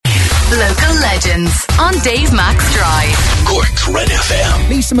Local legends on Dave Max Drive. Cork's Red FM.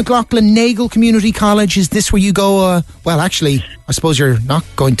 Lisa McLaughlin, Nagle Community College. Is this where you go? Well, actually, I suppose you're not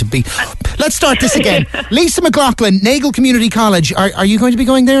going to be. Let's start this again. Lisa McLaughlin, Nagle Community College. Are you going to be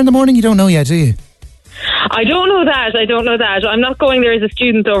going there in the morning? You don't know yet, do you? I don't know that. I'm not going there as a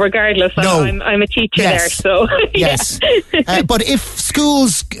student, though, regardless. No. I'm a teacher there, so... Yes. But if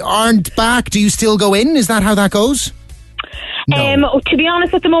schools aren't back, do you still go in? Is that how that goes? No. To be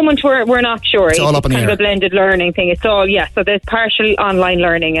honest, at the moment, we're not sure. It's all up in the air. It's kind of a blended learning thing. It's all, so there's partially online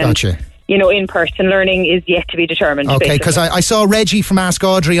learning and... Gotcha. In-person learning is yet to be determined. Okay, because I saw Reggie from Ask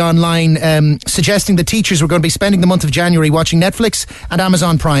Audrey online suggesting that teachers were going to be spending the month of January watching Netflix and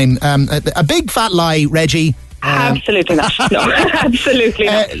Amazon Prime. A big fat lie, Reggie. Absolutely not. No, absolutely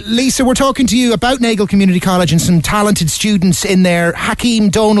not. Lisa, we're talking to you about Nagle Community College and some talented students in there.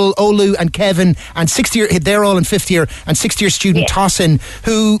 Hakeem, Donal, Olu and Kevin, and they're all in fifth year, and sixth year student Tosin,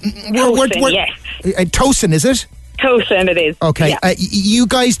 who... Tosin, is it? Tosin, it is. Okay. Yeah. You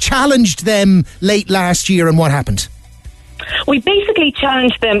guys challenged them late last year, and what happened? We basically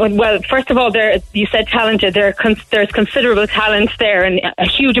challenged them. Well, first of all, you said talented. There's considerable talent there and a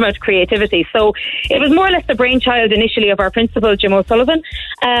huge amount of creativity. So it was more or less the brainchild initially of our principal, Jim O'Sullivan.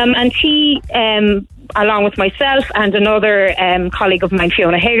 And he, along with myself and another colleague of mine,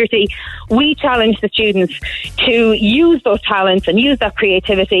 Fiona Haggerty, we challenged the students to use those talents and use that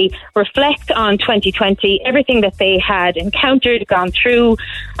creativity, reflect on 2020, everything that they had encountered, gone through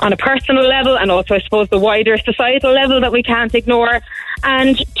on a personal level, and also, I suppose, the wider societal level that we can't ignore,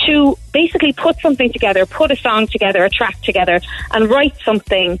 and to basically put something together, put a song together, a track together, and write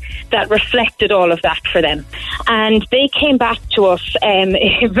something that reflected all of that for them. And they came back to us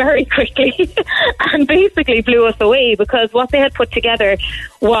very quickly and basically blew us away, because what they had put together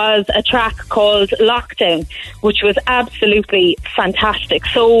was a track called Lockdown, which was absolutely fantastic.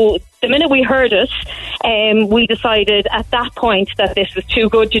 So the minute we heard it, we decided at that point that this was too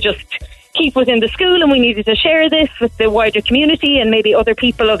good to just keep within the school, and we needed to share this with the wider community and maybe other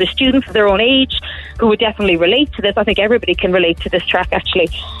people, other students of their own age who would definitely relate to this. I think everybody can relate to this track, actually.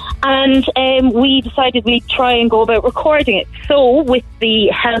 And we decided we'd try and go about recording it. So with the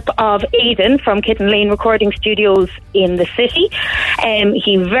help of Aidan from Kitten Lane Recording Studios in the city,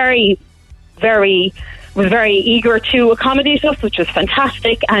 he was very eager to accommodate us, which was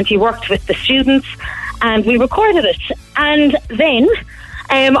fantastic, and he worked with the students and we recorded it. And then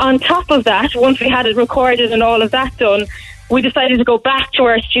on top of that, once we had it recorded and all of that done, we decided to go back to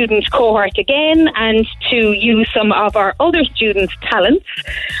our student cohort again and to use some of our other students' talents.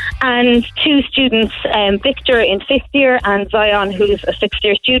 And two students, Victor in fifth year and Zion, who's a sixth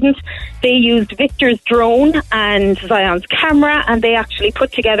year student, they used Victor's drone and Zion's camera, and they actually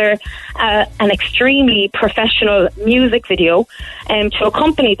put together an extremely professional music video to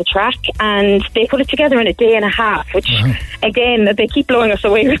accompany the track, and they put it together in a day and a half, which again, they keep blowing us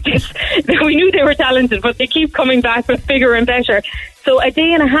away with this. We knew they were talented, but they keep coming back with bigger and better. So a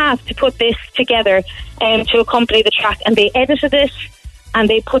day and a half to put this together to accompany the track, and they edited it, and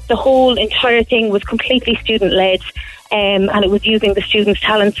they put the whole entire thing was completely student led, and it was using the students'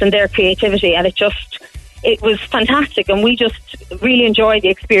 talents and their creativity, and it was fantastic, and we just really enjoyed the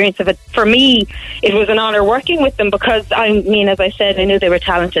experience of it. For me, it was an honour working with them, because as I said, I knew they were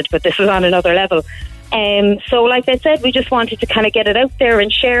talented, but this was on another level. So like I said, we just wanted to kind of get it out there and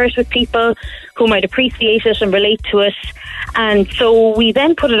share it with people who might appreciate it and relate to it. And so we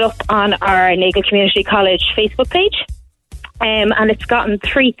then put it up on our Nagle Community College Facebook page. And it's gotten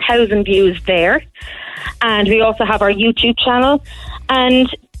 3,000 views there. And we also have our YouTube channel. And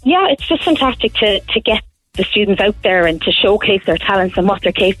it's just fantastic to get the students out there and to showcase their talents and what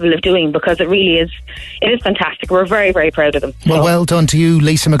they're capable of doing, because it is fantastic. We're very, very proud of them. Well done to you,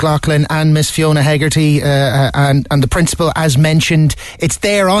 Lisa McLaughlin, and Miss Fiona Haggerty, and the principal, as mentioned. It's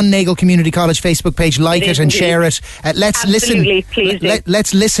there on Nagle Community College Facebook page. Like it and share it. Let's Absolutely, listen. Please do.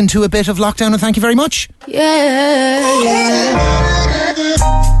 Let's listen to a bit of Lockdown, and thank you very much. Going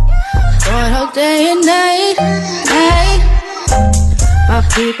all day and night. My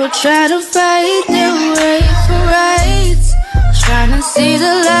people try to fight their way for rights, trying to see the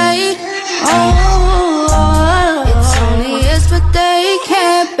light. It's only us, but they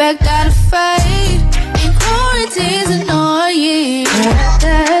can't back down to fight. And quarantine's annoying.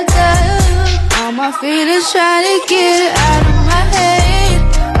 All my feelings trying to get out of my head.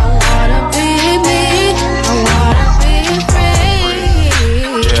 I wanna be me, I wanna be free.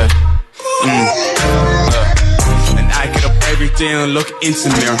 And I get up every day and look into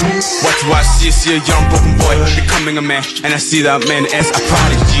the mirror. What do I see? I see a young broken boy becoming a man, and I see that man as a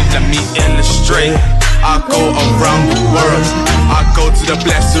prodigy. Let me illustrate I go around the world. I go to the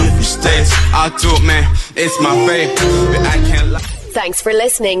blessed states. I do it, man. It's my favorite. I can't lie. Thanks for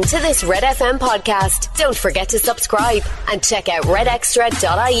listening to this Red FM podcast. Don't forget to subscribe and check out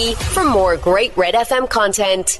redextra.ie for more great Red FM content.